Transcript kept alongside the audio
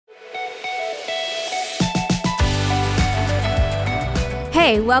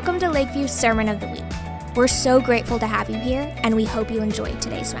Hey, welcome to Lakeview's Sermon of the Week. We're so grateful to have you here, and we hope you enjoyed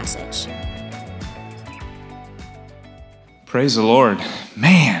today's message. Praise the Lord.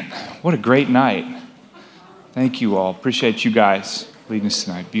 Man, what a great night. Thank you all. Appreciate you guys leading us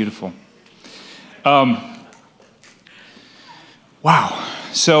tonight. Beautiful. Wow.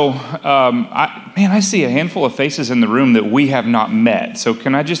 So, I see a handful of faces in the room that we have not met. So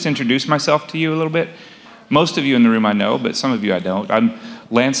can I just introduce myself to you a little bit? Most of you in the room I know, but some of you I don't. I'm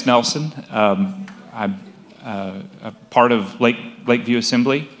Lance Nelson. I'm a part of Lakeview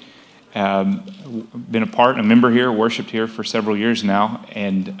Assembly. Been a member here, worshiped here for several years now,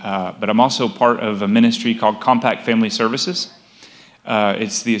 but I'm also part of a ministry called Compact Family Services.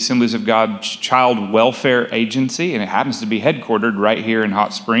 It's the Assemblies of God Child Welfare Agency, and it happens to be headquartered right here in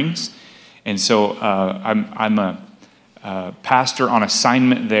Hot Springs. And so I'm a pastor on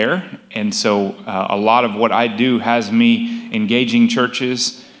assignment there, and so a lot of what I do has me engaging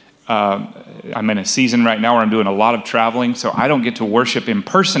churches. I'm in a season right now where I'm doing a lot of traveling, so I don't get to worship in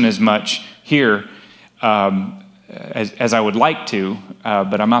person as much here as I would like to,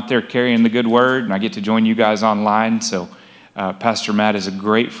 but I'm out there carrying the good word, and I get to join you guys online. So Pastor Matt is a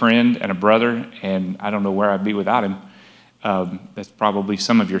great friend and a brother, and I don't know where I'd be without him. That's probably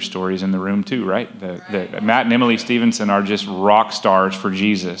some of your stories in the room too, right? Matt and Emily Stevenson are just rock stars for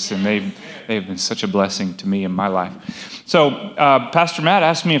Jesus, and they've been such a blessing to me in my life. So Pastor Matt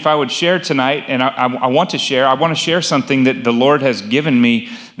asked me if I would share tonight, and I want to share. I want to share something that the Lord has given me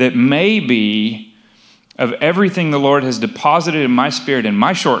that may be, of everything the Lord has deposited in my spirit in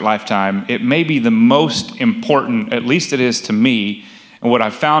my short lifetime, it may be the most important, at least it is to me. And what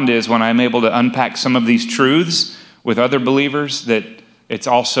I've found is when I'm able to unpack some of these truths with other believers, that it's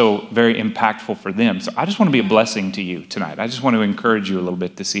also very impactful for them. So I just want to be a blessing to you tonight. I just want to encourage you a little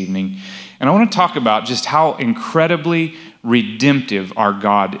bit this evening. And I want to talk about just how incredibly redemptive our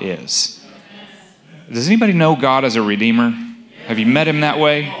God is. Does anybody know God as a redeemer? Have you met him that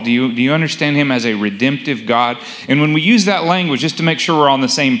way? Do you understand him as a redemptive God? And when we use that language, just to make sure we're on the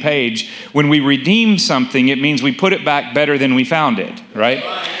same page, when we redeem something, it means we put it back better than we found it, right?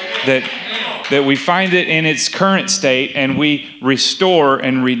 That we find it in its current state and we restore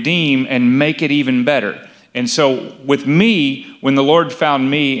and redeem and make it even better. And so with me, when the Lord found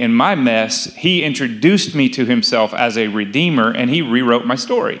me in my mess, he introduced me to himself as a redeemer, and he rewrote my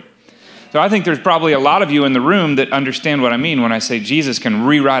story. So I think there's probably a lot of you in the room that understand what I mean when I say Jesus can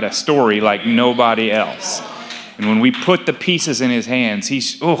rewrite a story like nobody else. And when we put the pieces in his hands,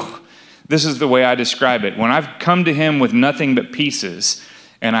 this is the way I describe it. When I've come to him with nothing but pieces,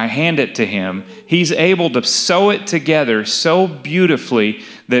 and I hand it to him, he's able to sew it together so beautifully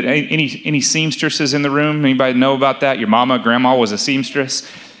that any seamstresses in the room, anybody know about that? Your mama, grandma was a seamstress.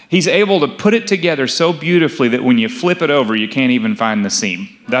 He's able to put it together so beautifully that when you flip it over, you can't even find the seam.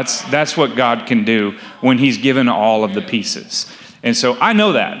 That's what God can do when he's given all of the pieces. And so I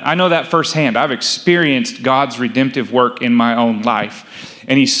know that firsthand. I've experienced God's redemptive work in my own life.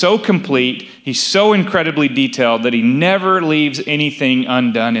 And he's so complete, he's so incredibly detailed that he never leaves anything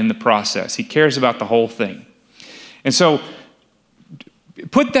undone in the process. He cares about the whole thing. And so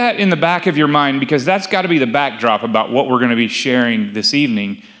put that in the back of your mind, because that's got to be the backdrop about what we're going to be sharing this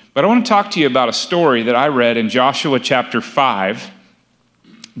evening. But I want to talk to you about a story that I read in Joshua chapter 5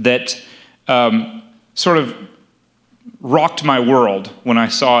 that sort of rocked my world when I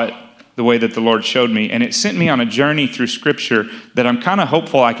saw it the way that the Lord showed me. And it sent me on a journey through Scripture that I'm kind of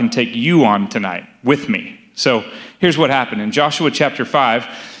hopeful I can take you on tonight with me. So here's what happened. In Joshua chapter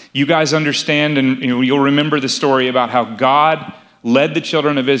 5, you guys understand, and you'll remember the story about how God led the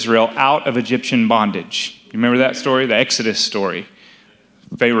children of Israel out of Egyptian bondage. You remember that story? The Exodus story.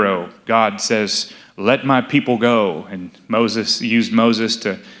 Pharaoh, God says, "Let my people go." And Moses used Moses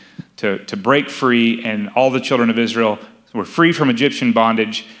to break free, and all the children of Israel were free from Egyptian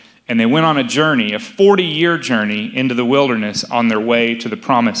bondage. And they went on a journey, a 40-year journey into the wilderness on their way to the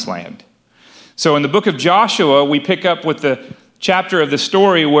promised land. So in the book of Joshua, we pick up with the chapter of the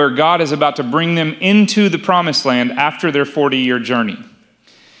story where God is about to bring them into the promised land after their 40-year journey.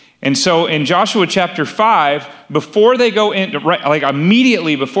 And so in Joshua chapter 5, before they go in,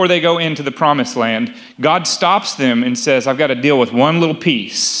 immediately before they go into the promised land, God stops them and says, "I've got to deal with one little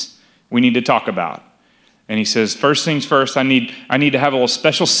piece we need to talk about." And he says, first things first, I need to have a little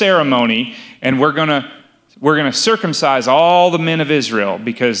special ceremony, and we're gonna circumcise all the men of Israel,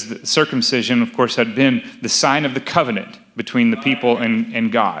 because the circumcision, of course, had been the sign of the covenant between the people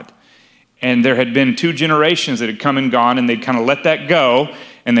and God. And there had been 2 generations that had come and gone, and they'd kind of let that go,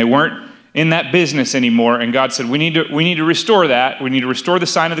 and they weren't in that business anymore. And God said, we need to restore that. We need to restore the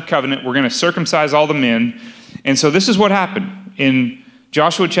sign of the covenant. We're going to circumcise all the men. And so this is what happened in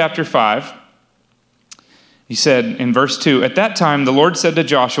Joshua chapter 5, he said in verse 2, "At that time the Lord said to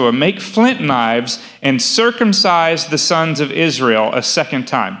Joshua, 'Make flint knives and circumcise the sons of Israel a second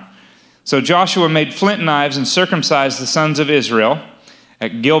time.'" So Joshua made flint knives and circumcised the sons of Israel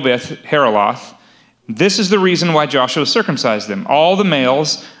at Gilbeth-Haraloth. This is the reason why Joshua circumcised them. All the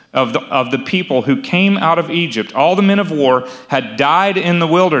males of the people who came out of Egypt, all the men of war, had died in the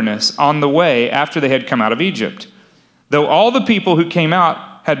wilderness on the way after they had come out of Egypt. Though all the people who came out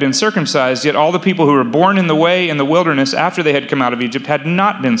had been circumcised, yet all the people who were born in the way in the wilderness after they had come out of Egypt had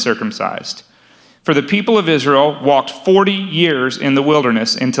not been circumcised. For the people of Israel walked 40 years in the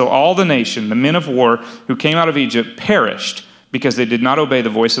wilderness until all the nation, the men of war who came out of Egypt, perished because they did not obey the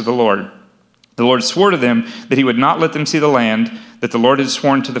voice of the Lord. The Lord swore to them that he would not let them see the land that the Lord had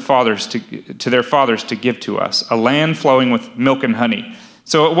sworn to their fathers to give to us, a land flowing with milk and honey.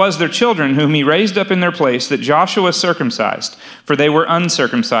 So it was their children whom he raised up in their place that Joshua circumcised, for they were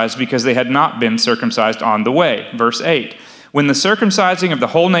uncircumcised because they had not been circumcised on the way. Verse 8, when the circumcising of the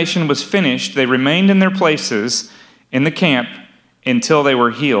whole nation was finished, they remained in their places in the camp until they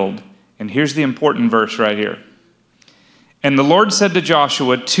were healed. And here's the important verse right here. And the Lord said to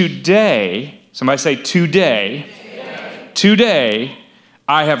Joshua, "Today," somebody say today, "Today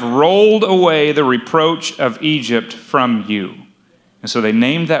I have rolled away the reproach of Egypt from you." And so they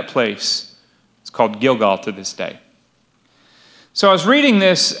named that place. It's called Gilgal to this day. So I was reading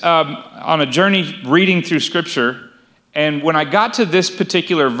this on a journey reading through Scripture, and when I got to this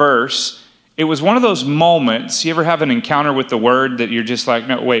particular verse, it was one of those moments. You ever have an encounter with the Word that you're just like,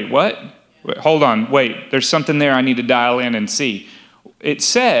 no, wait, what? Wait, hold on, wait, there's something there I need to dial in and see. It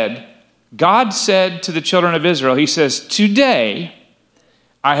said, God said to the children of Israel, he says, "Today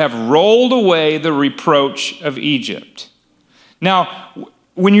I have rolled away the reproach of Egypt." Now,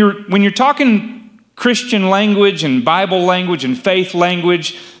 when you're talking Christian language and Bible language and faith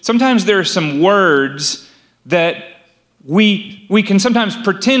language, sometimes there are some words that we can sometimes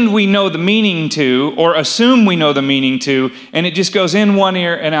pretend we know the meaning to or assume we know the meaning to, and it just goes in one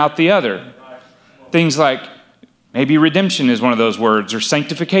ear and out the other. Things like maybe redemption is one of those words, or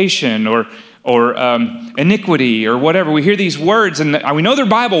sanctification, or iniquity, or whatever. We hear these words, and we know they're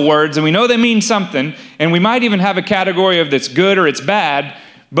Bible words, and we know they mean something, and we might even have a category of that's good or it's bad,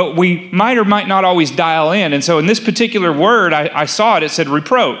 but we might or might not always dial in. And so in this particular word, I saw it said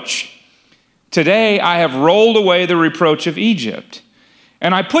reproach. Today I have rolled away the reproach of Egypt.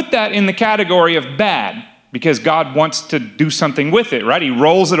 And I put that in the category of bad, because God wants to do something with it, right? He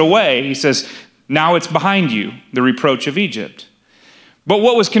rolls it away. He says, now it's behind you, the reproach of Egypt. But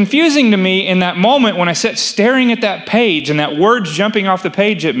what was confusing to me in that moment when I sat staring at that page and that word's jumping off the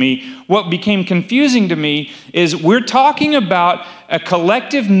page at me, what became confusing to me is we're talking about a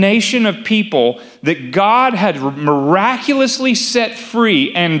collective nation of people that God had miraculously set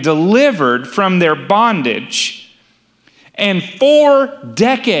free and delivered from their bondage. And 4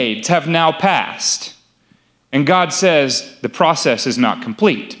 decades have now passed. And God says the process is not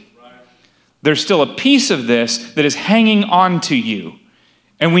complete. There's still a piece of this that is hanging on to you.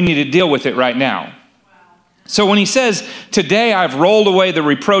 And we need to deal with it right now. So when he says, today I've rolled away the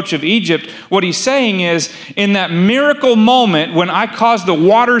reproach of Egypt, what he's saying is, in that miracle moment when I caused the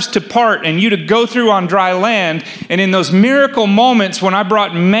waters to part and you to go through on dry land, and in those miracle moments when I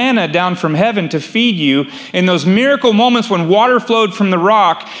brought manna down from heaven to feed you, in those miracle moments when water flowed from the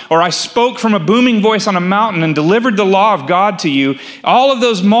rock, or I spoke from a booming voice on a mountain and delivered the law of God to you, all of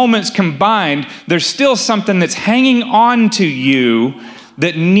those moments combined, there's still something that's hanging on to you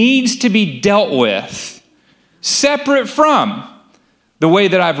that needs to be dealt with, separate from the way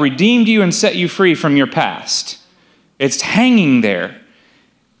that I've redeemed you and set you free from your past. It's hanging there.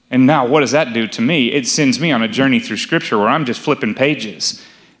 And now what does that do to me? It sends me on a journey through Scripture where I'm just flipping pages.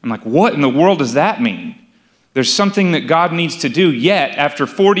 I'm like, what in the world does that mean? There's something that God needs to do yet after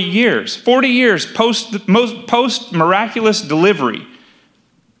 40 years post miraculous delivery.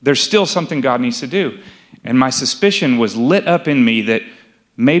 There's still something God needs to do. And my suspicion was lit up in me that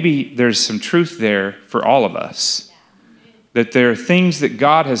maybe there's some truth there for all of us. That there are things that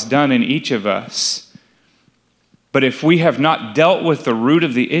God has done in each of us. But if we have not dealt with the root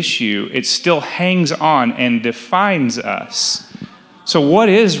of the issue, it still hangs on and defines us. So what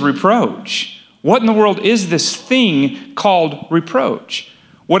is reproach? What in the world is this thing called reproach?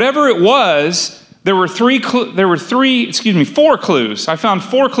 Whatever it was, there were 4 clues. I found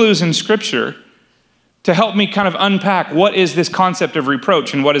 4 clues in Scripture to help me kind of unpack what is this concept of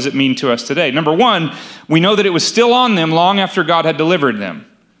reproach and what does it mean to us today. Number 1, we know that it was still on them long after God had delivered them.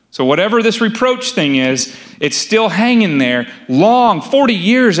 So whatever this reproach thing is, it's still hanging there long, 40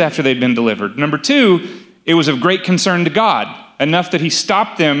 years after they'd been delivered. Number 2, it was of great concern to God. enough that he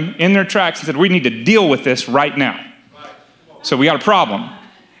stopped them in their tracks and said, we need to deal with this right now. So we got a problem.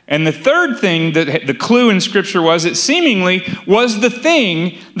 And the third thing, that the clue in Scripture was, it seemingly was the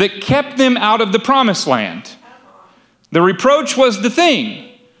thing that kept them out of the promised land. The reproach was the thing.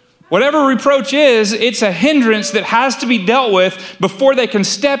 Whatever reproach is, it's a hindrance that has to be dealt with before they can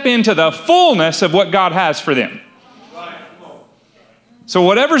step into the fullness of what God has for them. So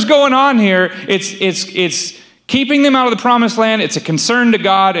whatever's going on here, it's keeping them out of the promised land. It's a concern to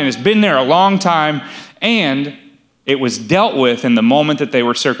God, and it's been there a long time. And it was dealt with in the moment that they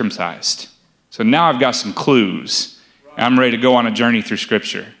were circumcised. So now I've got some clues. I'm ready to go on a journey through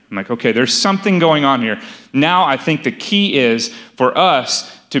Scripture. I'm like, okay, there's something going on here. Now I think the key is for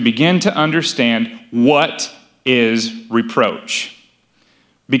us to begin to understand what is reproach.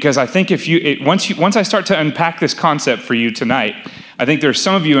 Because I think once I start to unpack this concept for you tonight, I think there's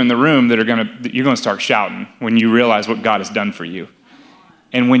some of you in the room that you're going to start shouting when you realize what God has done for you.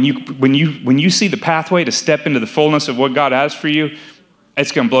 And when you see the pathway to step into the fullness of what God has for you,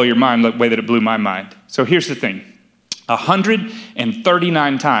 it's going to blow your mind the way that it blew my mind. So here's the thing.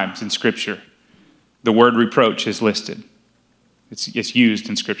 139 times in Scripture, the word reproach is listed. It's used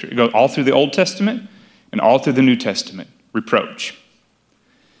in Scripture. It goes all through the Old Testament and all through the New Testament. Reproach.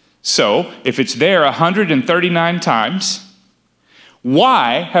 So, if it's there 139 times,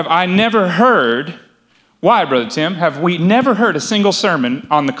 why, Brother Tim, have we never heard a single sermon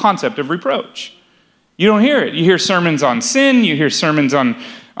on the concept of reproach? You don't hear it. You hear sermons on sin, you hear sermons on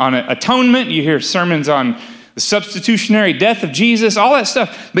atonement, you hear sermons on the substitutionary death of Jesus, all that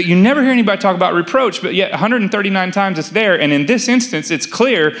stuff. But you never hear anybody talk about reproach, but yet 139 times it's there. And in this instance, it's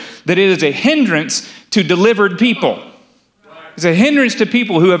clear that it is a hindrance to delivered people. It's a hindrance to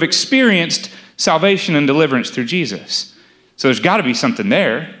people who have experienced salvation and deliverance through Jesus. So there's got to be something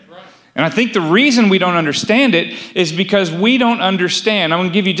there. And I think the reason we don't understand it is because we don't understand. I'm going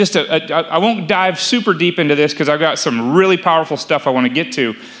to give you just I won't dive super deep into this because I've got some really powerful stuff I want to get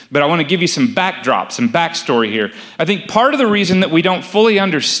to, but I want to give you some backdrop, some backstory here. I think part of the reason that we don't fully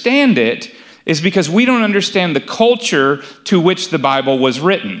understand it is because we don't understand the culture to which the Bible was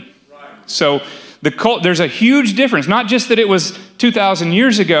written. So there's a huge difference, not just that it was 2,000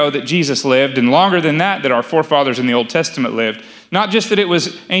 years ago that Jesus lived and longer than that our forefathers in the Old Testament lived. Not just that it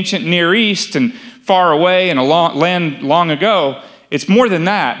was ancient Near East and far away and a land long ago. It's more than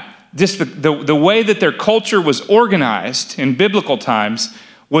that. Just the way that their culture was organized in biblical times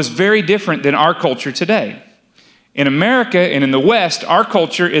was very different than our culture today. In America and in the West, our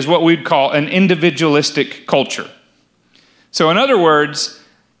culture is what we'd call an individualistic culture. So in other words,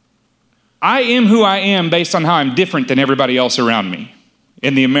 I am who I am based on how I'm different than everybody else around me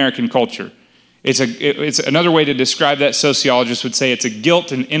in the American culture. It's another way to describe that. Sociologists would say it's a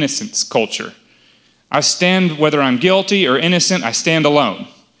guilt and innocence culture. I stand, whether I'm guilty or innocent, I stand alone.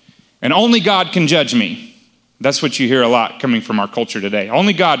 And only God can judge me. That's what you hear a lot coming from our culture today.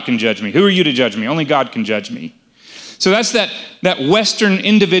 Only God can judge me. Who are you to judge me? Only God can judge me. So that's that Western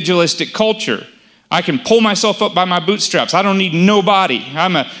individualistic culture. I can pull myself up by my bootstraps. I don't need nobody.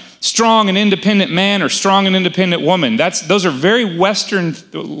 I'm a strong and independent man or strong and independent woman. Those are very Western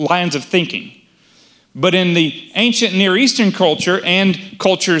lines of thinking. But in the ancient Near Eastern culture and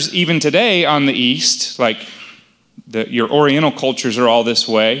cultures even today on the East, like your Oriental cultures are all this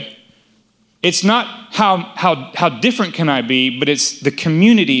way, it's not how different can I be, but it's the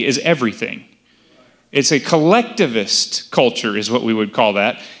community is everything. It's a collectivist culture is what we would call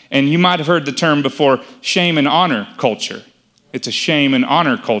that. And you might have heard the term before, shame and honor culture. It's a shame and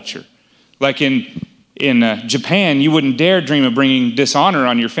honor culture. Like in Japan, you wouldn't dare dream of bringing dishonor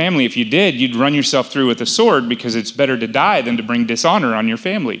on your family. If you did, you'd run yourself through with a sword because it's better to die than to bring dishonor on your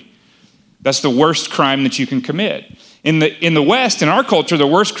family. That's the worst crime that you can commit. In the West, in our culture, the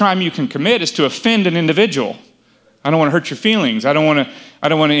worst crime you can commit is to offend an individual. I don't want to hurt your feelings. I don't want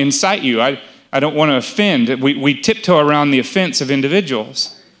to incite you. I don't want to offend. We tiptoe around the offense of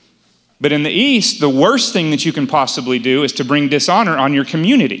individuals. But in the East, the worst thing that you can possibly do is to bring dishonor on your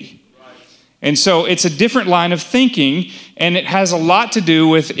community. And so it's a different line of thinking, and it has a lot to do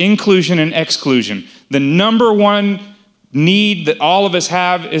with inclusion and exclusion. The number one need that all of us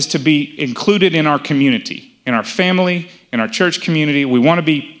have is to be included in our community, in our family, in our church community. We want to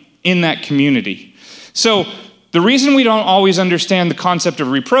be in that community. So the reason we don't always understand the concept of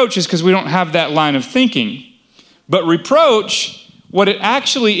reproach is because we don't have that line of thinking. But reproach, what it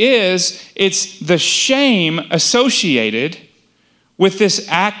actually is, it's the shame associated with this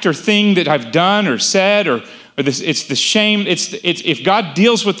act or thing that I've done or said, or this. It's the shame. It's if God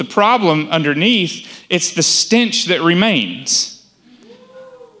deals with the problem underneath, it's the stench that remains,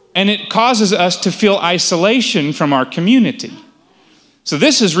 and it causes us to feel isolation from our community. So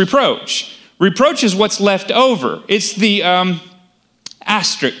this is reproach. Reproach is what's left over. It's the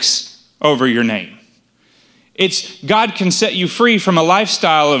asterisk over your name. It's God can set you free from a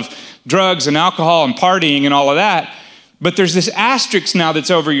lifestyle of drugs and alcohol and partying and all of that. But there's this asterisk now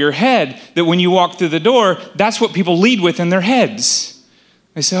that's over your head that when you walk through the door, that's what people lead with in their heads.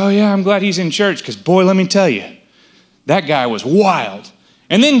 They say, oh yeah, I'm glad he's in church because boy, let me tell you, that guy was wild.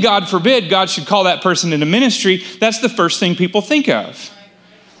 And then God forbid, God should call that person into ministry. That's the first thing people think of.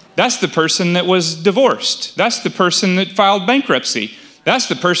 That's the person that was divorced. That's the person that filed bankruptcy. That's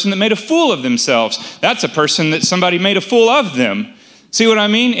the person that made a fool of themselves. That's a person that somebody made a fool of them. See what I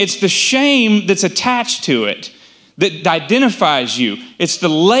mean? It's the shame that's attached to it that identifies you. It's the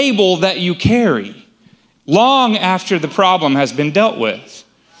label that you carry long after the problem has been dealt with.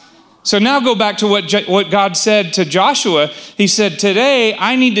 So now go back to what God said to Joshua. He said, today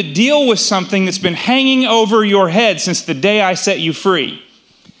I need to deal with something that's been hanging over your head since the day I set you free.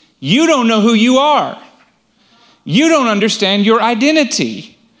 You don't know who you are. You don't understand your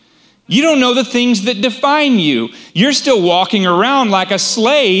identity. You don't know the things that define you. You're still walking around like a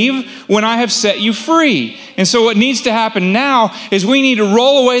slave when I have set you free. And so what needs to happen now is we need to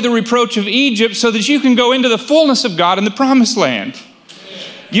roll away the reproach of Egypt so that you can go into the fullness of God in the promised land.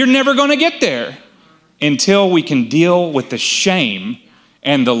 You're never going to get there until we can deal with the shame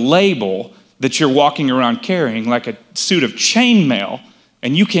and the label that you're walking around carrying like a suit of chainmail,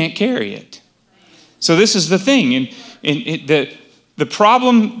 and you can't carry it. So this is the thing. And the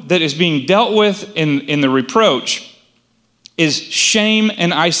problem that is being dealt with in the reproach is shame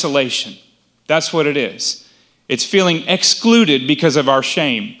and isolation. That's what it is. It's feeling excluded because of our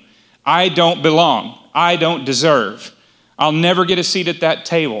shame. I don't belong. I don't deserve. I'll never get a seat at that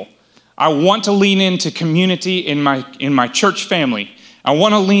table. I want to lean into community in my church family. I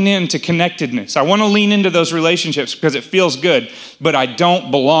want to lean into connectedness. I want to lean into those relationships because it feels good, but I don't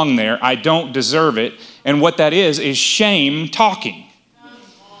belong there. I don't deserve it. And what that is shame talking.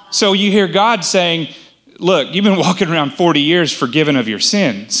 So you hear God saying, look, you've been walking around 40 years forgiven of your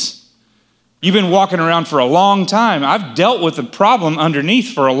sins. You've been walking around for a long time. I've dealt with the problem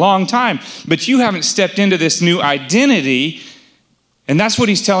underneath for a long time, but you haven't stepped into this new identity. And that's what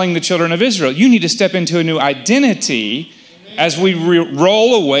he's telling the children of Israel. You need to step into a new identity as we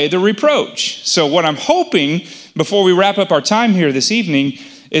roll away the reproach. So what I'm hoping before we wrap up our time here this evening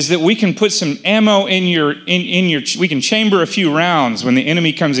is that we can put some ammo in your, we can chamber a few rounds when the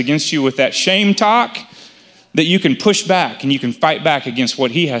enemy comes against you with that shame talk, that you can push back and you can fight back against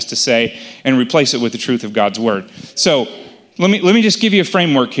what he has to say and replace it with the truth of God's word. So let me just give you a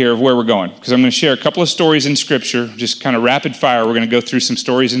framework here of where we're going, because I'm going to share a couple of stories in Scripture, just kind of rapid fire. We're going to go through some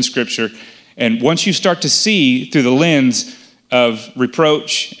stories in Scripture. And once you start to see through the lens of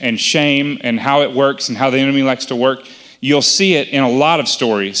reproach and shame and how it works and how the enemy likes to work, you'll see it in a lot of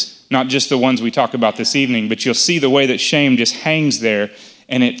stories, not just the ones we talk about this evening, but you'll see the way that shame just hangs there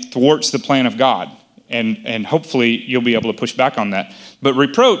and it thwarts the plan of God. And hopefully you'll be able to push back on that. But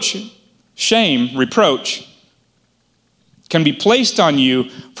reproach can be placed on you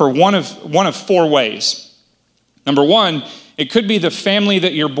for one of four ways. Number one, it could be the family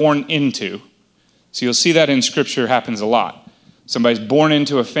that you're born into. So you'll see that in Scripture happens a lot. Somebody's born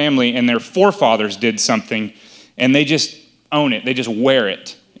into a family and their forefathers did something and they just own it. They just wear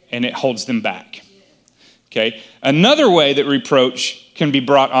it and it holds them back. Okay. Another way that reproach can be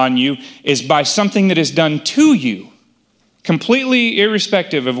brought on you is by something that is done to you, completely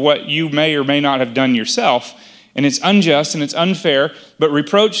irrespective of what you may or may not have done yourself. And it's unjust and it's unfair, but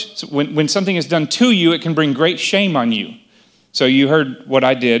reproach, when something is done to you, it can bring great shame on you. So you heard what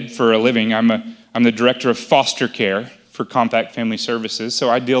I did for a living. I'm the director of foster care for Compact Family Services. So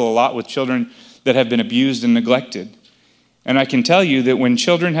I deal a lot with children that have been abused and neglected. And I can tell you that when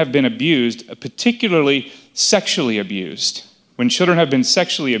children have been abused, particularly sexually abused, when children have been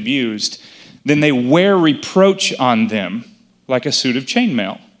sexually abused, then they wear reproach on them like a suit of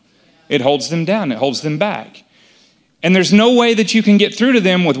chainmail. It holds them down. It holds them back. And there's no way that you can get through to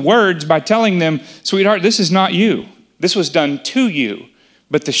them with words by telling them, sweetheart, this is not you. This was done to you.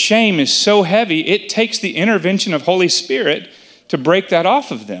 But the shame is so heavy, it takes the intervention of Holy Spirit to break that off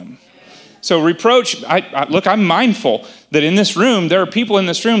of them. So reproach, I'm mindful that in this room, there are people in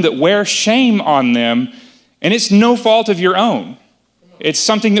this room that wear shame on them, and it's no fault of your own. It's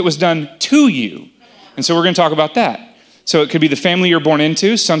something that was done to you. And so we're going to talk about that. So it could be the family you're born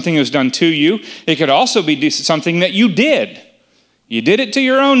into, something that was done to you. It could also be something that you did. You did it to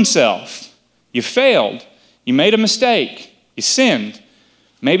your own self. You failed. You made a mistake. You sinned.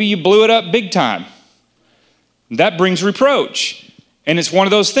 Maybe you blew it up big time. That brings reproach. And it's one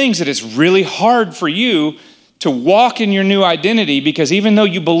of those things that it's really hard for you to walk in your new identity, because even though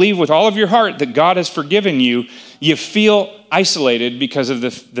you believe with all of your heart that God has forgiven you, you feel isolated because of the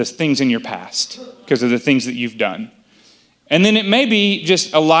things in your past, because of the things that you've done. And then it may be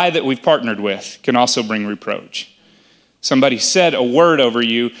just a lie that we've partnered with can also bring reproach. Somebody said a word over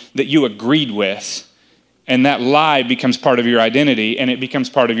you that you agreed with, and that lie becomes part of your identity, and it becomes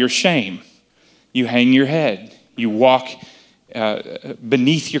part of your shame. You hang your head. You walk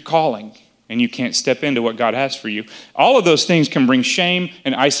beneath your calling, and you can't step into what God has for you. All of those things can bring shame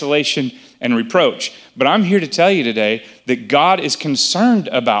and isolation and reproach. But I'm here to tell you today that God is concerned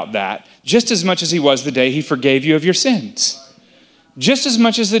about that just as much as he was the day he forgave you of your sins. Just as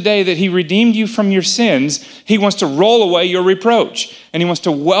much as the day that he redeemed you from your sins, he wants to roll away your reproach. And he wants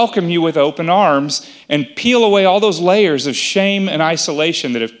to welcome you with open arms and peel away all those layers of shame and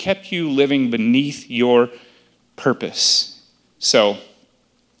isolation that have kept you living beneath your purpose. So,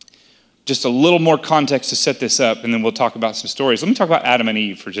 just a little more context to set this up, and then we'll talk about some stories. Let me talk about Adam and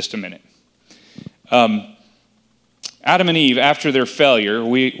Eve for just a minute. Adam and Eve, after their failure,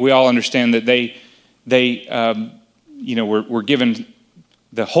 we all understand that they were given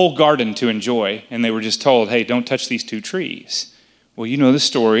the whole garden to enjoy, and they were just told, hey, don't touch these two trees. Well, you know the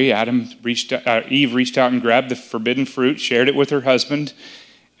story. Eve reached out and grabbed the forbidden fruit, shared it with her husband,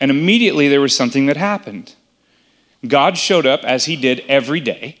 and immediately there was something that happened. God showed up as he did every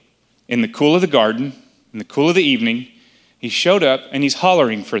day in the cool of the garden, in the cool of the evening. He showed up and he's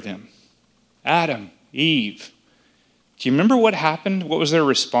hollering for them. Adam, Eve. Do you remember what happened? What was their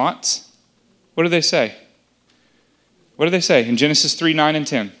response? What did they say? What did they say in Genesis 3, 9, and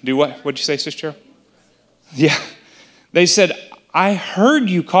 10? Do what? What did you say, Sister Cheryl? Yeah. They said, I heard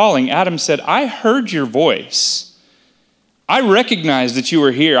you calling. Adam said, I heard your voice. I recognized that you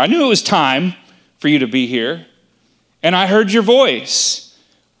were here. I knew it was time for you to be here. And I heard your voice.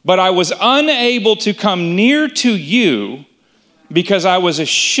 But I was unable to come near to you because I was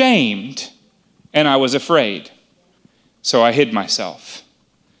ashamed and I was afraid. So I hid myself.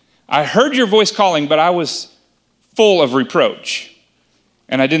 I heard your voice calling, but I was full of reproach,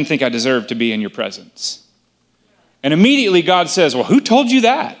 and I didn't think I deserved to be in your presence. And immediately God says, well, who told you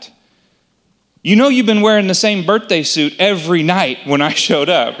that? You know you've been wearing the same birthday suit every night when I showed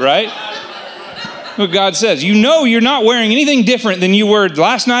up, right? What God says. You know you're not wearing anything different than you were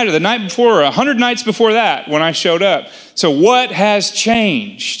last night or the night before or 100 nights before that when I showed up. So what has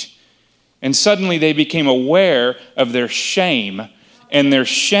changed? And suddenly they became aware of their shame, and their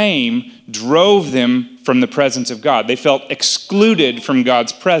shame drove them from the presence of God. They felt excluded from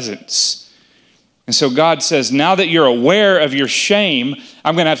God's presence. And so God says, now that you're aware of your shame,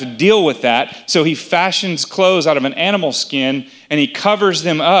 I'm going to have to deal with that. So he fashions clothes out of an animal skin, and he covers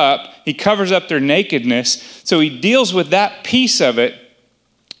them up. He covers up their nakedness. So he deals with that piece of it.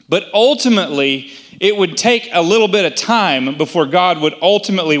 But ultimately, it would take a little bit of time before God would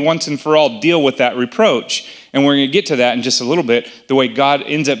ultimately, once and for all, deal with that reproach. And we're going to get to that in just a little bit, the way God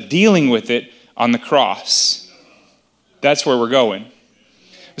ends up dealing with it on the cross. That's where we're going.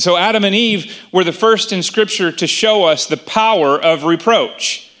 So Adam and Eve were the first in Scripture to show us the power of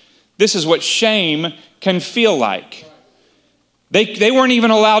reproach. This is what shame can feel like. They weren't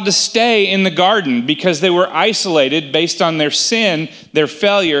even allowed to stay in the garden because they were isolated based on their sin, their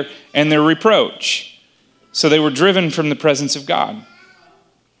failure, and their reproach. So they were driven from the presence of God.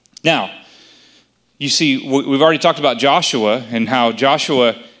 Now, you see, we've already talked about Joshua and how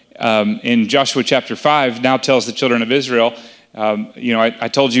Joshua, in Joshua chapter 5, now tells the children of Israel, I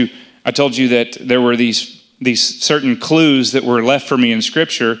told you that there were these certain clues that were left for me in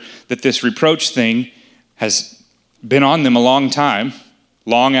Scripture, that this reproach thing has been on them a long time,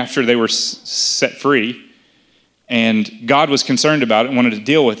 long after they were set free. And God was concerned about it and wanted to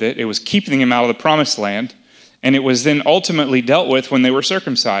deal with it. It was keeping them out of the promised land. And it was then ultimately dealt with when they were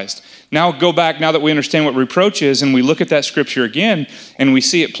circumcised. Now go back, now that we understand what reproach is, and we look at that Scripture again, and we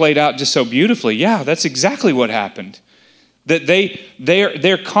see it played out just so beautifully. Yeah, that's exactly what happened. That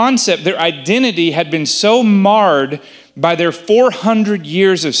their concept, their identity had been so marred by their 400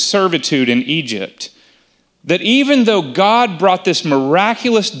 years of servitude in Egypt, that even though God brought this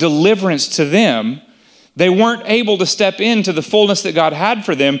miraculous deliverance to them, they weren't able to step into the fullness that God had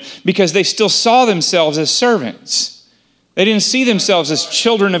for them because they still saw themselves as servants. They didn't see themselves as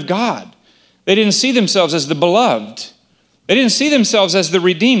children of God. They didn't see themselves as the beloved. They didn't see themselves as the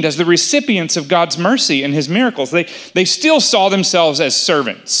redeemed, as the recipients of God's mercy and his miracles. They still saw themselves as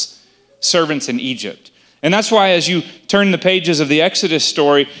servants in Egypt. And that's why as you turn the pages of the Exodus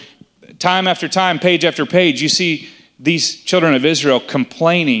story, time after time, page after page, you see these children of Israel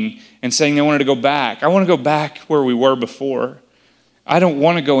complaining and saying they wanted to go back. I want to go back where we were before. I don't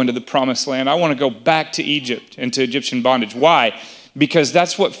want to go into the promised land. I want to go back to Egypt, into Egyptian bondage. Why? Because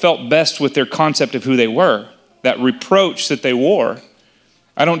that's what felt best with their concept of who they were, that reproach that they wore.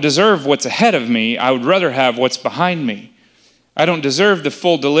 I don't deserve what's ahead of me. I would rather have what's behind me. I don't deserve the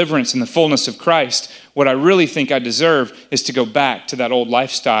full deliverance and the fullness of Christ. What I really think I deserve is to go back to that old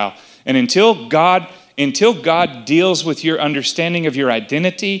lifestyle. And until God deals with your understanding of your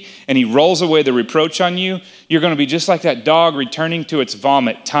identity and he rolls away the reproach on you, you're going to be just like that dog returning to its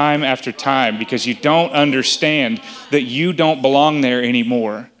vomit time after time because you don't understand that you don't belong there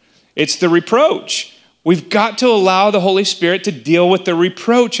anymore. It's the reproach. We've got to allow the Holy Spirit to deal with the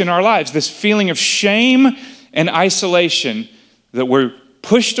reproach in our lives, this feeling of shame and isolation that we're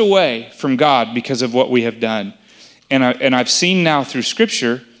pushed away from God because of what we have done. And I've seen now through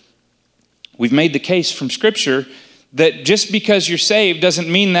Scripture, we've made the case from Scripture that just because you're saved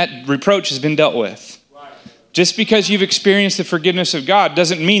doesn't mean that reproach has been dealt with. Just because you've experienced the forgiveness of God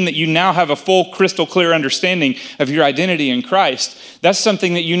doesn't mean that you now have a full, crystal clear understanding of your identity in Christ. That's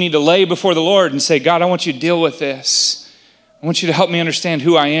something that you need to lay before the Lord and say, God, I want you to deal with this. I want you to help me understand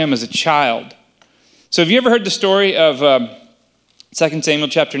who I am as a child. So have you ever heard the story of 2 Samuel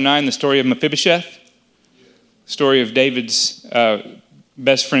chapter 9, the story of Mephibosheth? Story of David's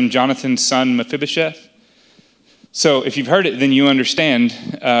best friend Jonathan's son Mephibosheth. So if you've heard it, then you understand.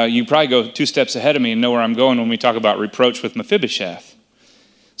 You probably go 2 steps ahead of me and know where I'm going when we talk about reproach with Mephibosheth.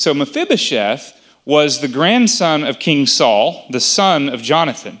 So Mephibosheth was the grandson of King Saul, the son of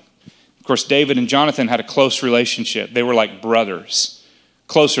Jonathan. Of course, David and Jonathan had a close relationship. They were like brothers,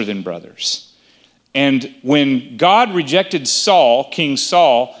 closer than brothers. And when God rejected Saul, King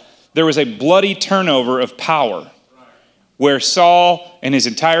Saul, there was a bloody turnover of power where Saul and his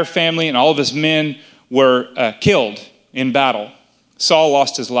entire family and all of his men were killed in battle. Saul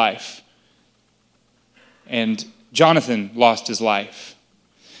lost his life, and Jonathan lost his life.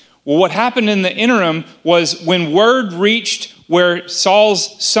 Well, what happened in the interim was when word reached where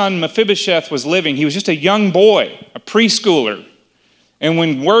Saul's son Mephibosheth was living, he was just a young boy, a preschooler. And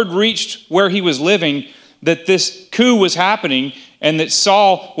when word reached where he was living that this coup was happening and that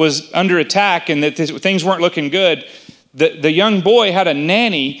Saul was under attack and that things weren't looking good, the young boy had a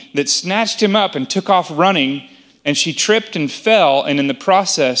nanny that snatched him up and took off running, and she tripped and fell, and in the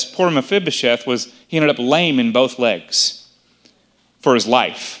process, poor Mephibosheth he ended up lame in both legs for his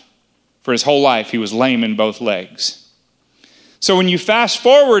life. For his whole life, he was lame in both legs. So when you fast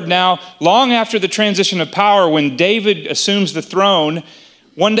forward now, long after the transition of power, when David assumes the throne,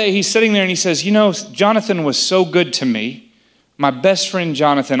 one day he's sitting there and he says, you know, Jonathan was so good to me. My best friend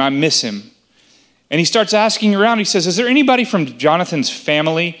Jonathan, I miss him. And he starts asking around. He says, is there anybody from Jonathan's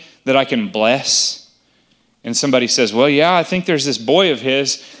family that I can bless? And somebody says, well, yeah, I think there's this boy of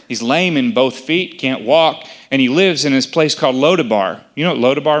his. He's lame in both feet, can't walk, and he lives in this place called Lodabar. You know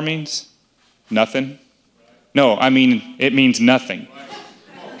what Lodabar means? Nothing. No, I mean, it means nothing.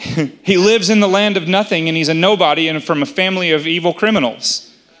 He lives in the land of nothing, and he's a nobody and from a family of evil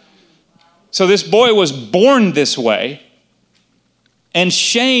criminals. So this boy was born this way, and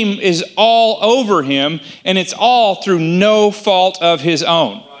shame is all over him, and it's all through no fault of his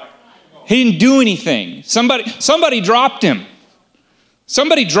own. He didn't do anything. Somebody dropped him.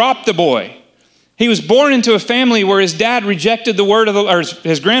 Somebody dropped the boy. He was born into a family where his dad rejected the word of the, or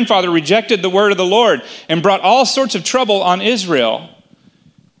his grandfather rejected the word of the Lord and brought all sorts of trouble on Israel.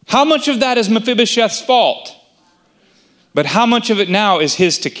 How much of that is Mephibosheth's fault? But how much of it now is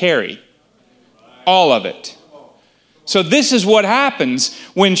his to carry? All of it. So this is what happens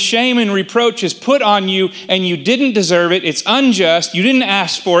when shame and reproach is put on you and you didn't deserve it. It's unjust. You didn't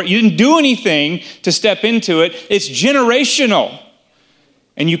ask for it. You didn't do anything to step into it. It's generational.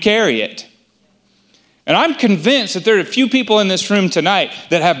 And you carry it. And I'm convinced that there are a few people in this room tonight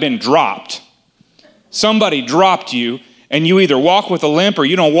that have been dropped. Somebody dropped you, and you either walk with a limp or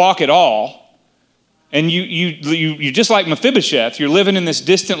you don't walk at all. And you just like Mephibosheth, you're living in this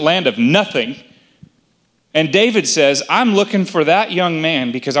distant land of nothing. And David says, I'm looking for that young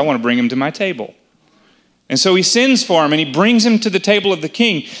man because I want to bring him to my table. And so he sends for him, and he brings him to the table of the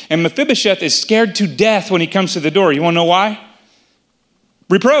king. And Mephibosheth is scared to death when he comes to the door. You want to know why?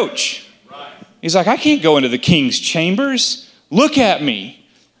 Reproach. He's like, I can't go into the king's chambers. Look at me.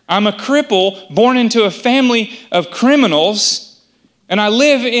 I'm a cripple born into a family of criminals, and I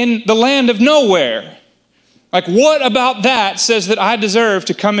live in the land of nowhere. Like, what about that says that I deserve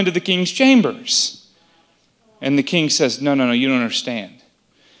to come into the king's chambers? And the king says, no, you don't understand.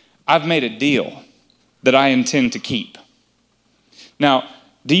 I've made a deal that I intend to keep. Now,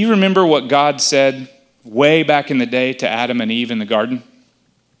 do you remember what God said way back in the day to Adam and Eve in the garden?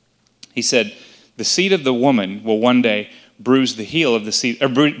 He said, the seed of the woman will one day bruise the heel of the seed, or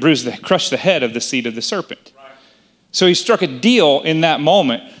crush the head of the seed of the serpent. Right. So he struck a deal in that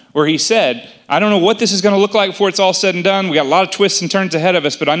moment where he said, I don't know what this is going to look like before it's all said and done. We got a lot of twists and turns ahead of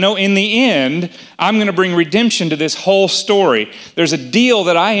us, but I know in the end, I'm going to bring redemption to this whole story. There's a deal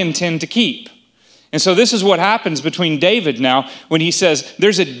that I intend to keep. And so this is what happens between David now when he says,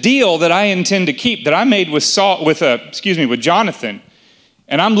 there's a deal that I intend to keep that I made with Jonathan,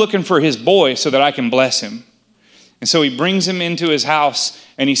 and I'm looking for his boy so that I can bless him. And so he brings him into his house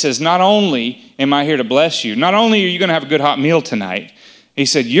and he says, not only am I here to bless you, not only are you going to have a good hot meal tonight, he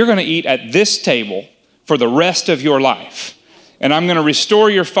said, you're going to eat at this table for the rest of your life. And I'm going to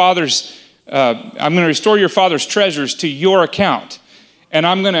restore your father's treasures to your account. And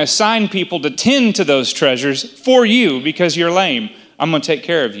I'm going to assign people to tend to those treasures for you because you're lame. I'm going to take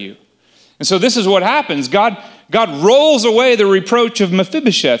care of you. And so this is what happens. God rolls away the reproach of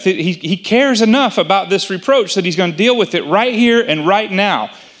Mephibosheth. He cares enough about this reproach that he's going to deal with it right here and right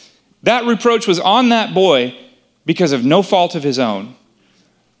now. That reproach was on that boy because of no fault of his own.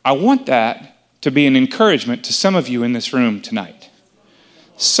 I want that to be an encouragement to some of you in this room tonight.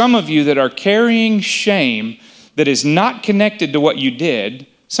 Some of you that are carrying shame that is not connected to what you did.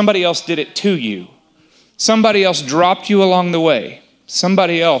 Somebody else did it to you. Somebody else dropped you along the way.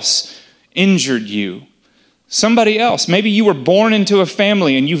 Somebody else injured you. Somebody else, maybe you were born into a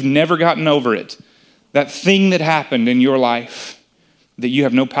family and you've never gotten over it. That thing that happened in your life that you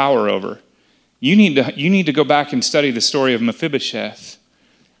have no power over. You need to go back and study the story of Mephibosheth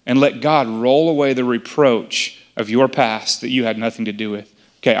and let God roll away the reproach of your past that you had nothing to do with.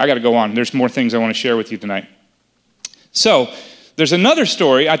 Okay, I got to go on. There's more things I want to share with you tonight. So, there's another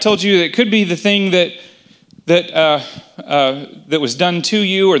story. I told you that it could be the thing that was done to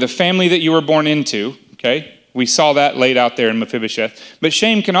you or the family that you were born into. Okay, we saw that laid out there in Mephibosheth. But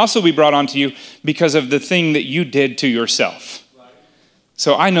shame can also be brought onto you because of the thing that you did to yourself.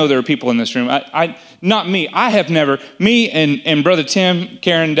 So I know there are people in this room. Not me. I have never. Me and Brother Tim,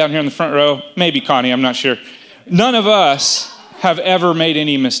 Karen down here in the front row, maybe Connie, I'm not sure. None of us have ever made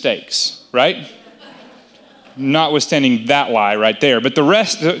any mistakes, right? Notwithstanding that lie right there. But the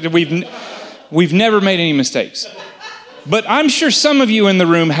rest, we've never made any mistakes. But I'm sure some of you in the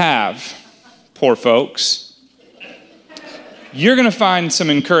room have. Poor folks. You're going to find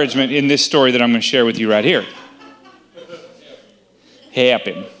some encouragement in this story that I'm going to share with you right here.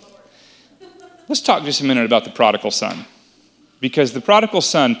 Happen. Let's talk just a minute about the prodigal son. Because the prodigal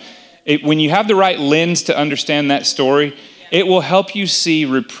son, when you have the right lens to understand that story, it will help you see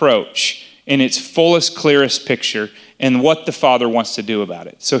reproach in its fullest, clearest picture and what the father wants to do about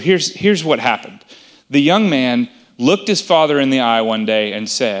it. So here's what happened. The young man looked his father in the eye one day and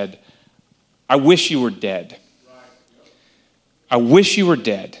said, I wish you were dead. I wish you were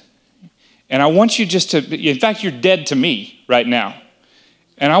dead. And I want you just to, in fact, you're dead to me right now.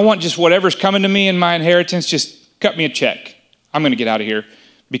 And I want just whatever's coming to me in my inheritance, just cut me a check. I'm going to get out of here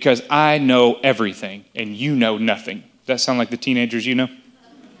because I know everything and you know nothing. Does that sound like the teenagers you know?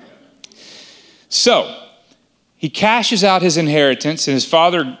 So, he cashes out his inheritance and his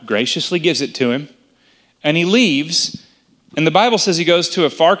father graciously gives it to him. And he leaves. And the Bible says he goes to a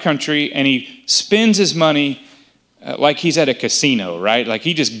far country and he spends his money like he's at a casino, right? Like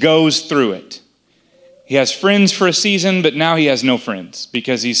he just goes through it. He has friends for a season, but now he has no friends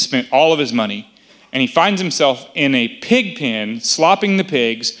because he's spent all of his money. And he finds himself in a pig pen, slopping the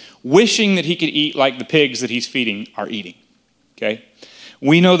pigs, wishing that he could eat like the pigs that he's feeding are eating. Okay?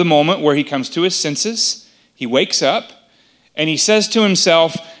 We know the moment where he comes to his senses. He wakes up and he says to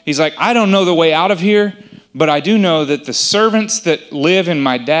himself, he's like, I don't know the way out of here, but I do know that the servants that live in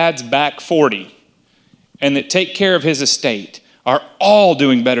my dad's back 40 and that take care of his estate are all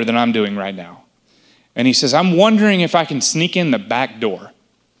doing better than I'm doing right now. And he says, I'm wondering if I can sneak in the back door.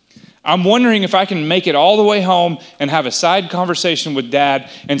 I'm wondering if I can make it all the way home and have a side conversation with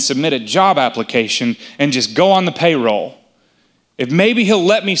dad and submit a job application and just go on the payroll. If maybe he'll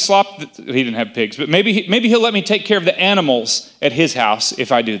let me he didn't have pigs, but maybe he'll let me take care of the animals at his house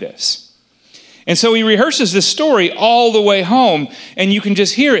if I do this. And so he rehearses this story all the way home, and you can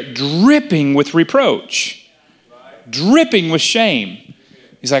just hear it dripping with reproach, dripping with shame.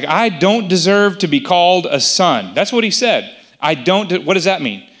 He's like, I don't deserve to be called a son. That's what he said. What does that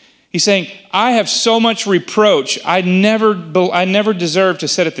mean? He's saying, I have so much reproach. I never deserve to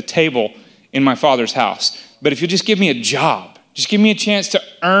sit at the table in my father's house. But if you'll just give me a job, just give me a chance to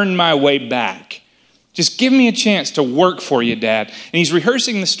earn my way back. Just give me a chance to work for you, Dad. And he's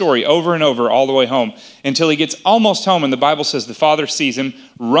rehearsing the story over and over all the way home until he gets almost home. And the Bible says the father sees him,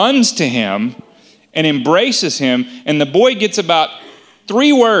 runs to him, and embraces him. And the boy gets about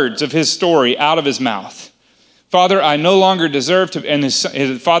 3 words of his story out of his mouth. Father, I no longer deserve to, and his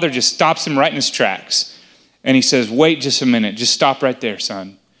father just stops him right in his tracks. And he says, wait just a minute, just stop right there,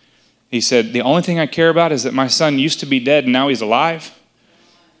 son. He said, the only thing I care about is that my son used to be dead and now he's alive.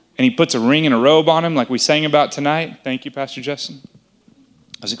 And he puts a ring and a robe on him like we sang about tonight. Thank you, Pastor Justin.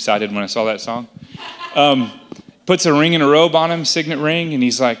 I was excited when I saw that song. Puts a ring and a robe on him, signet ring, and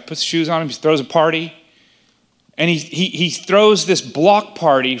he's like, puts shoes on him, he throws a party. And he throws this block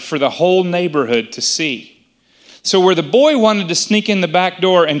party for the whole neighborhood to see. So where the boy wanted to sneak in the back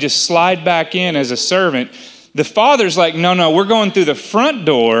door and just slide back in as a servant, the father's like, no, we're going through the front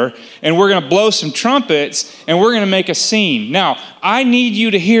door and we're going to blow some trumpets and we're going to make a scene. Now, I need you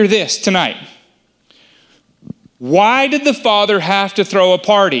to hear this tonight. Why did the father have to throw a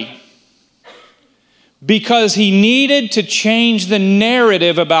party? Because he needed to change the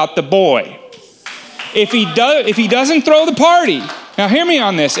narrative about the boy. If he doesn't throw the party, now hear me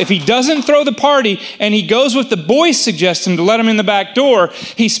on this. If he doesn't throw the party and he goes with the boy's suggestion to let him in the back door,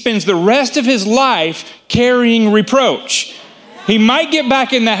 he spends the rest of his life carrying reproach. He might get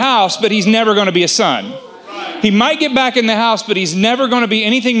back in the house, but he's never going to be a son. He might get back in the house, but he's never going to be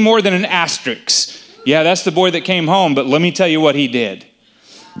anything more than an asterisk. Yeah, that's the boy that came home, but let me tell you what he did.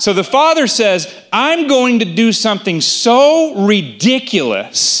 So the father says, I'm going to do something so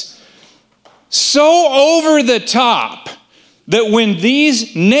ridiculous, so over the top, that when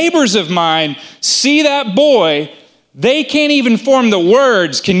these neighbors of mine see that boy, they can't even form the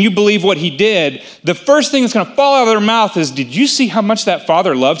words, can you believe what he did? The first thing that's going to fall out of their mouth is, did you see how much that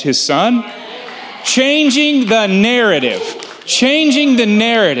father loved his son? Changing the narrative. Changing the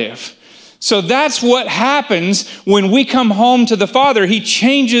narrative. So that's what happens when we come home to the Father. He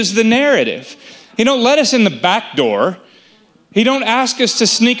changes the narrative. He don't let us in the back door. He don't ask us to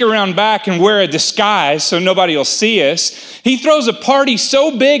sneak around back and wear a disguise so nobody will see us. He throws a party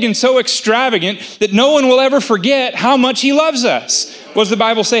so big and so extravagant that no one will ever forget how much he loves us. What does the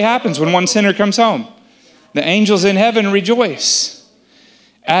Bible say happens when one sinner comes home? The angels in heaven rejoice.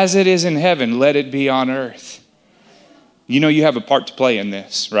 As it is in heaven, let it be on earth. You know you have a part to play in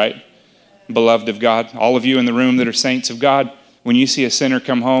this, right? Beloved of God, all of you in the room that are saints of God, when you see a sinner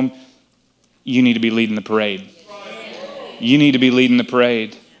come home, you need to be leading the parade. You need to be leading the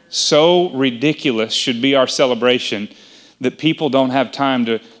parade. So ridiculous should be our celebration that people don't have time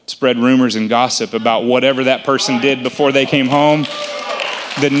to spread rumors and gossip about whatever that person did before they came home.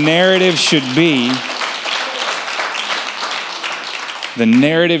 The narrative should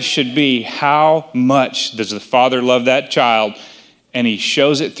be how much does the Father love that child, and he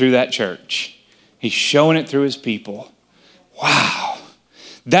shows it through that church. He's showing it through his people. Wow.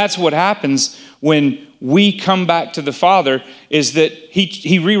 That's what happens when we come back to the Father, is that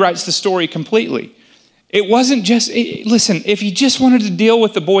he rewrites the story completely. It wasn't just, listen, if he just wanted to deal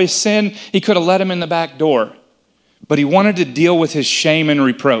with the boy's sin, he could have let him in the back door. But he wanted to deal with his shame and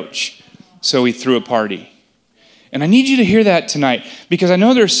reproach, so he threw a party. And I need you to hear that tonight, because I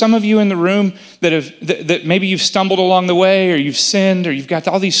know there's some of you in the room that maybe you've stumbled along the way, or you've sinned, or you've got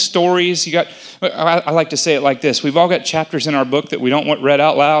all these stories. I like to say it like this. We've all got chapters in our book that we don't want read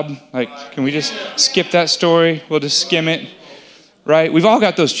out loud. Like, can we just skip that story? We'll just skim it, right? We've all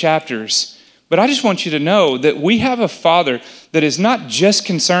got those chapters. But I just want you to know that we have a Father that is not just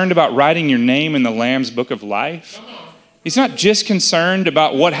concerned about writing your name in the Lamb's book of life. He's not just concerned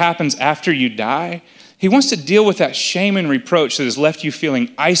about what happens after you die. He wants to deal with that shame and reproach that has left you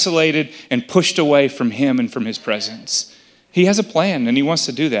feeling isolated and pushed away from him and from his presence. He has a plan, and he wants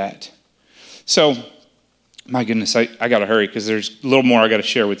to do that. So, my goodness, I got to hurry because there's a little more I got to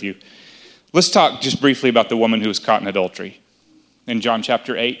share with you. Let's talk just briefly about the woman who was caught in adultery. In John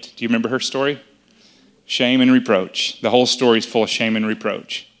chapter 8, do you remember her story? Shame and reproach. The whole story is full of shame and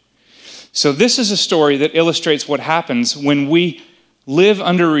reproach. So this is a story that illustrates what happens when we live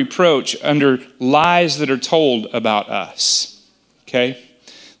under reproach, under lies that are told about us, okay?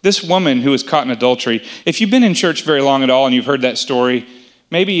 This woman who was caught in adultery, if you've been in church very long at all and you've heard that story,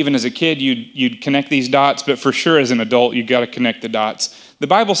 maybe even as a kid you'd connect these dots, but for sure as an adult you've got to connect the dots. The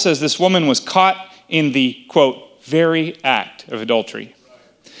Bible says this woman was caught in the, quote, very act of adultery.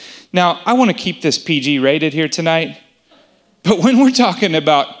 Now, I want to keep this PG rated here tonight, but when we're talking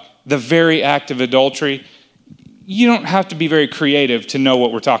about the very act of adultery, you don't have to be very creative to know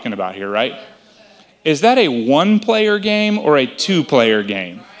what we're talking about here, right? Is that a one-player game or a two-player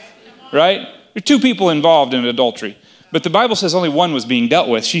game, right? There are two people involved in adultery, but the Bible says only one was being dealt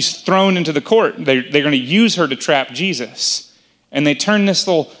with. She's thrown into the court. They're going to use her to trap Jesus, and they turn this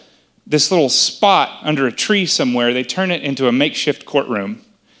little spot under a tree somewhere, they turn it into a makeshift courtroom,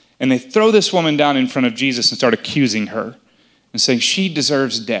 and they throw this woman down in front of Jesus and start accusing her and saying she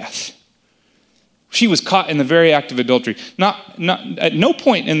deserves death. She was caught in the very act of adultery. At no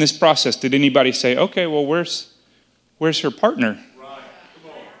point in this process did anybody say, okay, well, where's her partner?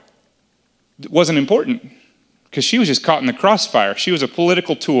 It wasn't important because she was just caught in the crossfire. She was a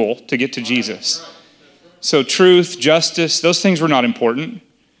political tool to get to Jesus. So truth, justice, those things were not important.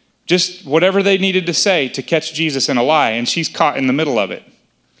 Just whatever they needed to say to catch Jesus in a lie, and she's caught in the middle of it.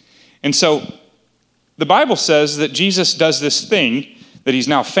 And so the Bible says that Jesus does this thing that he's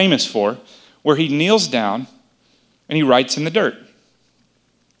now famous for, where he kneels down and he writes in the dirt.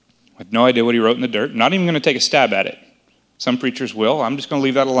 I have no idea what he wrote in the dirt. I'm not even going to take a stab at it. Some preachers will. I'm just going to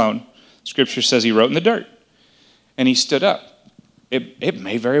leave that alone. Scripture says he wrote in the dirt. And he stood up. It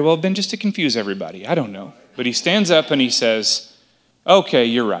may very well have been just to confuse everybody. I don't know. But he stands up and he says, okay,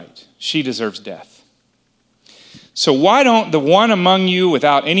 you're right. She deserves death. So why don't the one among you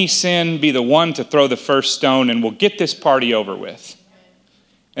without any sin be the one to throw the first stone, and we'll get this party over with?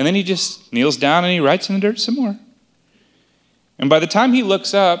 And then he just kneels down and he writes in the dirt some more. And by the time he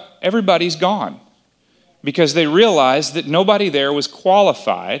looks up, everybody's gone because they realized that nobody there was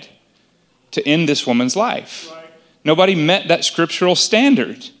qualified to end this woman's life. Nobody met that scriptural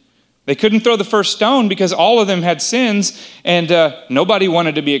standard. They couldn't throw the first stone because all of them had sins, and nobody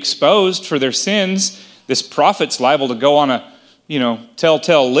wanted to be exposed for their sins. This prophet's liable to go on a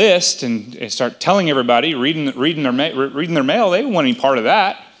telltale list and start telling everybody, reading their mail. They don't want any part of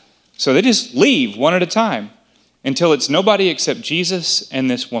that. So they just leave one at a time until it's nobody except Jesus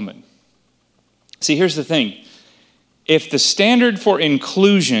and this woman. See, here's the thing. If the standard for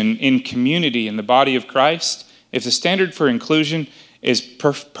inclusion in community in the body of Christ, if the standard for inclusion is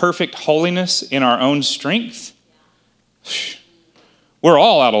perfect holiness in our own strength, we're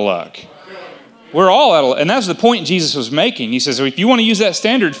all out of luck. We're all out of luck. And that's the point Jesus was making. He says, if you want to use that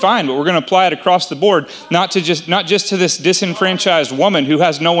standard, fine, but we're going to apply it across the board, not just to this disenfranchised woman who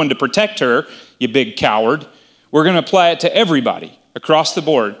has no one to protect her, you big coward. We're going to apply it to everybody across the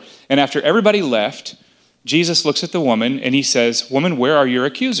board. And after everybody left, Jesus looks at the woman and he says, woman, where are your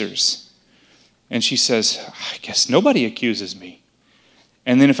accusers? And she says, I guess nobody accuses me.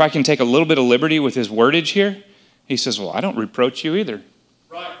 And then if I can take a little bit of liberty with his wordage here, he says, well, I don't reproach you either.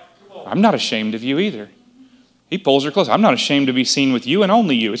 Right. I'm not ashamed of you either. He pulls her close. I'm not ashamed to be seen with you and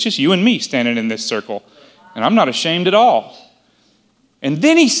only you. It's just you and me standing in this circle. And I'm not ashamed at all. And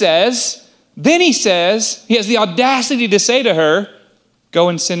then he has the audacity to say to her, go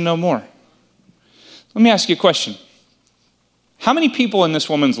and sin no more. Let me ask you a question. How many people in this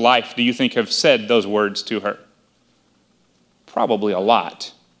woman's life do you think have said those words to her? Probably a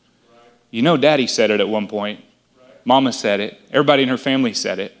lot. You know, Daddy said it at one point. Mama said it. Everybody in her family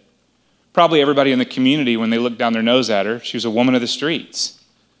said it. Probably everybody in the community, when they looked down their nose at her, she was a woman of the streets.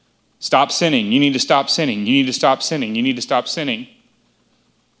 Stop sinning. You need to stop sinning. You need to stop sinning. You need to stop sinning.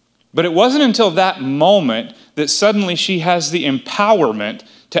 But it wasn't until that moment that suddenly she has the empowerment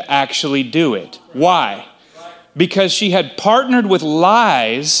to actually do it. Why? Because she had partnered with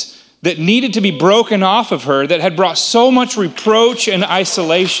lies that needed to be broken off of her, that had brought so much reproach and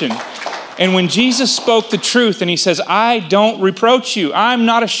isolation. And when Jesus spoke the truth and he says, I don't reproach you, I'm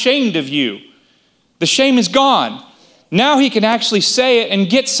not ashamed of you, the shame is gone. Now he can actually say it and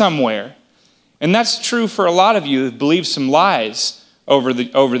get somewhere. And that's true for a lot of you who believe some lies over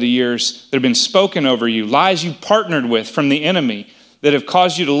the years that have been spoken over you, lies you partnered with from the enemy that have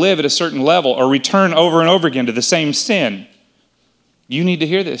caused you to live at a certain level or return over and over again to the same sin. You need to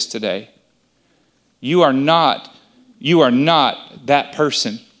hear this today. You are not that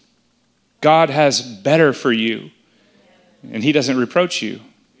person. God has better for you, and he doesn't reproach you.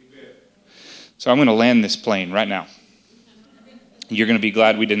 So I'm going to land this plane right now. You're going to be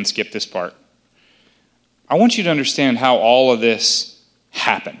glad we didn't skip this part. I want you to understand how all of this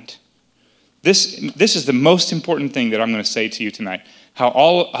happened. This is the most important thing that I'm going to say to you tonight.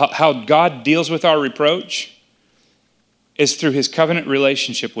 How God deals with our reproach is through his covenant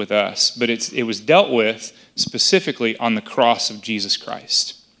relationship with us, but it was dealt with specifically on the cross of Jesus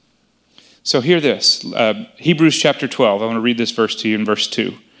Christ. So hear this, Hebrews chapter 12. I want to read this verse to you in verse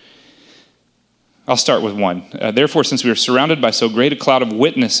 2. I'll start with 1. Therefore, since we are surrounded by so great a cloud of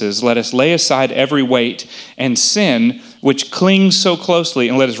witnesses, let us lay aside every weight and sin which clings so closely,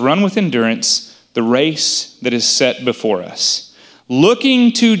 and let us run with endurance the race that is set before us.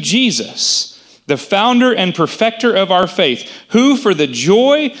 Looking to Jesus, the founder and perfecter of our faith, who for the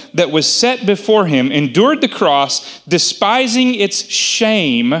joy that was set before him endured the cross, despising its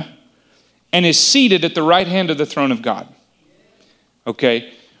shame, and is seated at the right hand of the throne of God.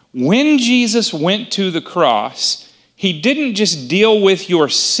 Okay? When Jesus went to the cross, he didn't just deal with your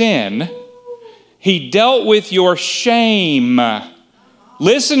sin, he dealt with your shame.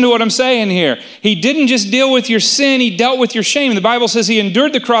 Listen to what I'm saying here. He didn't just deal with your sin, he dealt with your shame. The Bible says he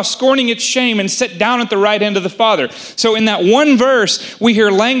endured the cross, scorning its shame, and sat down at the right hand of the Father. So in that one verse, we hear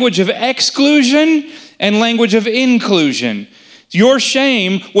language of exclusion and language of inclusion. Your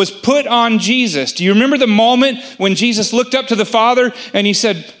shame was put on Jesus. Do you remember the moment when Jesus looked up to the Father and he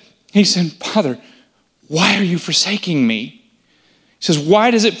said, Father, why are you forsaking me? He says,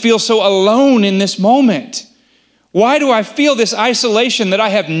 why does it feel so alone in this moment? Why do I feel this isolation that I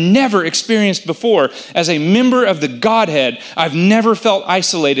have never experienced before? As a member of the Godhead, I've never felt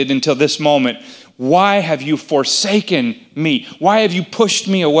isolated until this moment. Why have you forsaken me? Why have you pushed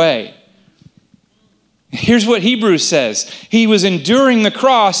me away? Here's what Hebrews says. He was enduring the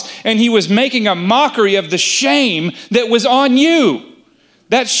cross and he was making a mockery of the shame that was on you.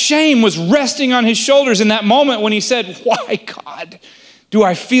 That shame was resting on his shoulders in that moment when he said, why, God, do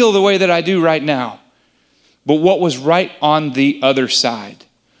I feel the way that I do right now? But what was right on the other side?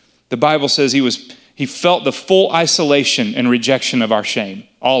 The Bible says he felt the full isolation and rejection of our shame,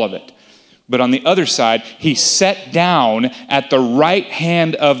 all of it. But on the other side, he sat down at the right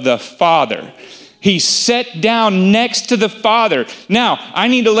hand of the Father. He sat down next to the Father. Now, I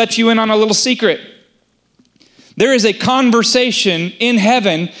need to let you in on a little secret. There is a conversation in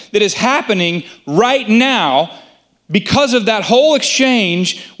heaven that is happening right now because of that whole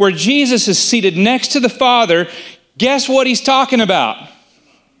exchange where Jesus is seated next to the Father. Guess what he's talking about?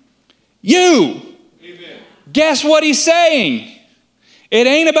 You. Amen. Guess what he's saying? It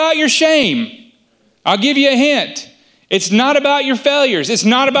ain't about your shame. I'll give you a hint. It's not about your failures. It's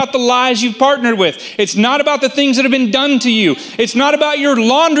not about the lies you've partnered with. It's not about the things that have been done to you. It's not about your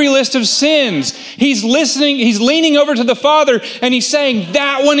laundry list of sins. He's listening. He's leaning over to the Father and he's saying,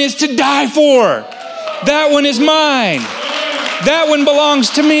 that one is to die for. That one is mine. That one belongs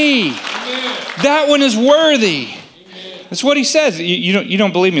to me. That one is worthy. That's what he says. You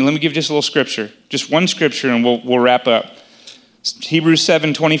don't believe me? Let me give just a little scripture. Just one scripture and we'll wrap up. Hebrews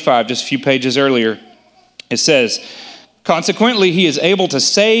 7:25, just a few pages earlier. It says, consequently, he is able to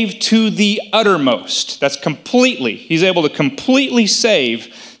save to the uttermost. That's completely. He's able to completely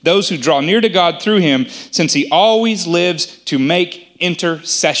save those who draw near to God through him, since he always lives to make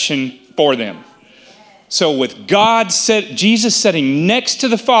intercession for them. So with Jesus sitting next to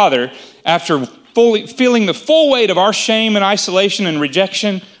the Father after feeling the full weight of our shame and isolation and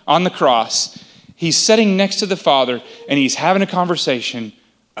rejection on the cross, he's sitting next to the Father and he's having a conversation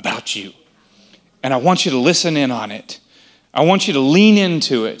about you. And I want you to listen in on it. I want you to lean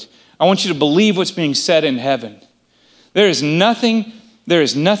into it. I want you to believe what's being said in heaven. There is nothing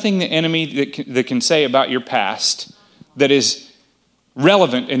the enemy that can say about your past that is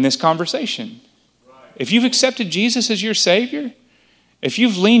relevant in this conversation. If you've accepted Jesus as your Savior, if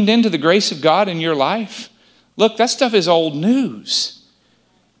you've leaned into the grace of God in your life, look, that stuff is old news.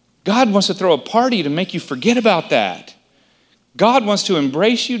 God wants to throw a party to make you forget about that. God wants to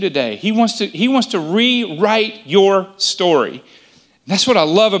embrace you today. He wants to rewrite your story. That's what I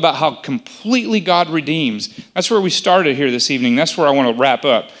love about how completely God redeems. That's where we started here this evening. That's where I want to wrap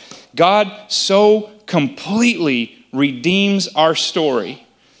up. God so completely redeems our story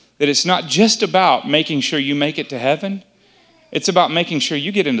that it's not just about making sure you make it to heaven. It's about making sure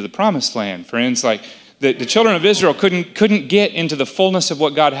you get into the promised land. Friends, like the children of Israel couldn't get into the fullness of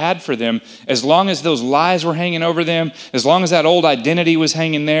what God had for them as long as those lies were hanging over them, as long as that old identity was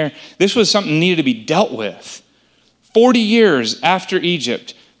hanging there. This was something that needed to be dealt with. 40 years after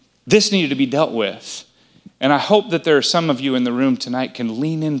Egypt, this needed to be dealt with. And I hope that there are some of you in the room tonight can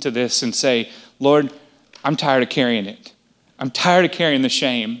lean into this and say, Lord, I'm tired of carrying it. I'm tired of carrying the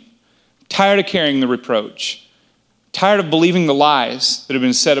shame. Tired of carrying the reproach. Tired of believing the lies that have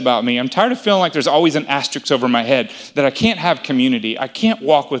been said about me. I'm tired of feeling like there's always an asterisk over my head, that I can't have community. I can't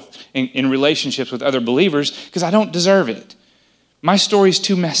walk in relationships with other believers because I don't deserve it. My story's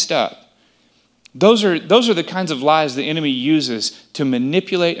too messed up. Those are the kinds of lies the enemy uses to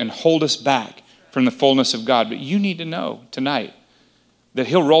manipulate and hold us back from the fullness of God. But you need to know tonight that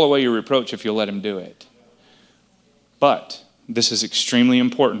he'll roll away your reproach if you'll let him do it. But this is extremely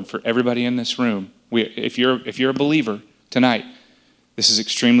important for everybody in this room. If you're a believer tonight, this is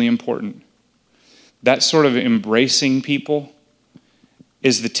extremely important. That sort of embracing people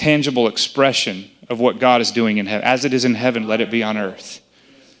is the tangible expression of what God is doing in heaven. As it is in heaven, let it be on earth.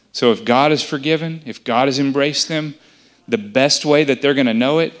 So if God has forgiven, if God has embraced them, the best way that they're going to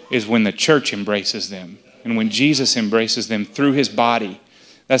know it is when the church embraces them and when Jesus embraces them through his body.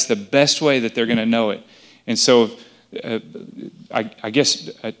 That's the best way that they're going to know it. And so I guess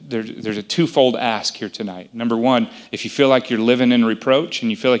there's a twofold ask here tonight. Number one, if you feel like you're living in reproach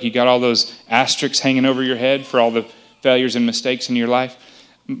and you feel like you got all those asterisks hanging over your head for all the failures and mistakes in your life,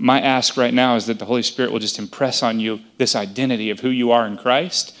 My ask right now is that the Holy Spirit will just impress on you this identity of who you are in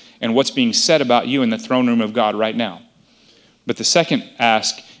Christ and what's being said about you in the throne room of God right now. But the second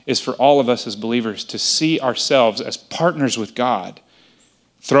ask is for all of us as believers to see ourselves as partners with God,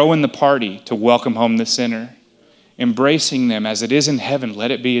 throw in the party to welcome home the sinner, embracing them as it is in heaven,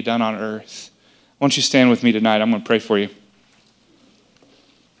 let it be done on earth. Why don't you stand with me tonight? I'm going to pray for you.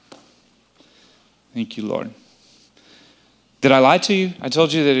 Thank you, Lord. Did I lie to you? I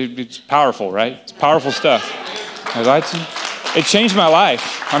told you that it's powerful, right? It's powerful stuff. I lied to you? It changed my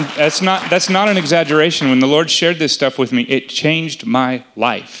life. That's not an exaggeration. When the Lord shared this stuff with me, it changed my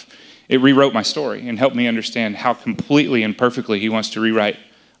life. It rewrote my story and helped me understand how completely and perfectly He wants to rewrite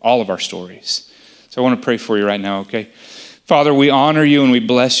all of our stories. So I want to pray for you right now, okay? Father, we honor you and we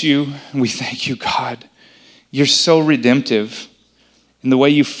bless you. And we thank you, God. You're so redemptive in the way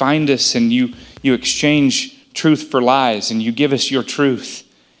you find us and you exchange truth for lies, and you give us your truth,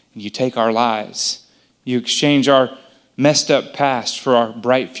 and you take our lies. You exchange our messed up past for our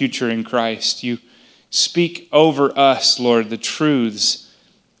bright future in Christ. You speak over us, Lord, the truths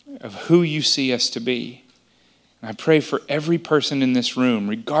of who you see us to be. And I pray for every person in this room,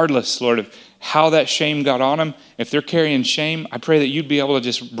 regardless, Lord, of how that shame got on them. If they're carrying shame, I pray that you'd be able to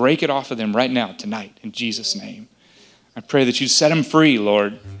just break it off of them right now, tonight, in Jesus' name. I pray that you'd set them free,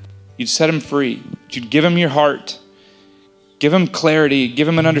 Lord. You'd set them free. You'd give them your heart. Give them clarity. Give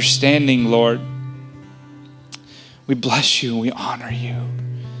them an understanding, Lord. We bless you. We honor you.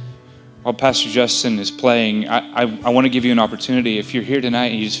 While Pastor Justin is playing, I want to give you an opportunity. If you're here tonight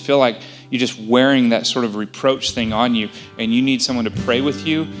and you just feel like you're just wearing that sort of reproach thing on you and you need someone to pray with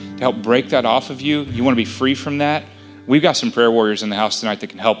you to help break that off of you, you want to be free from that, we've got some prayer warriors in the house tonight that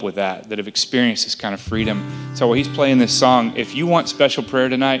can help with that have experienced this kind of freedom. So while he's playing this song, if you want special prayer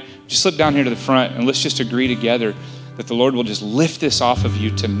tonight, just slip down here to the front and let's just agree together that the Lord will just lift this off of you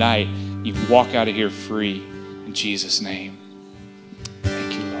tonight. You can walk out of here free in Jesus' name.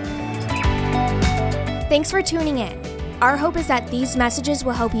 Thank you, Lord. Thanks for tuning in. Our hope is that these messages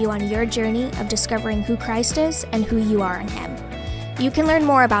will help you on your journey of discovering who Christ is and who you are in Him. You can learn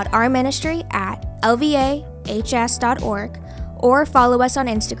more about our ministry at lvahs.org or follow us on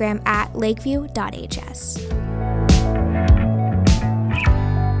Instagram at lakeview.hs.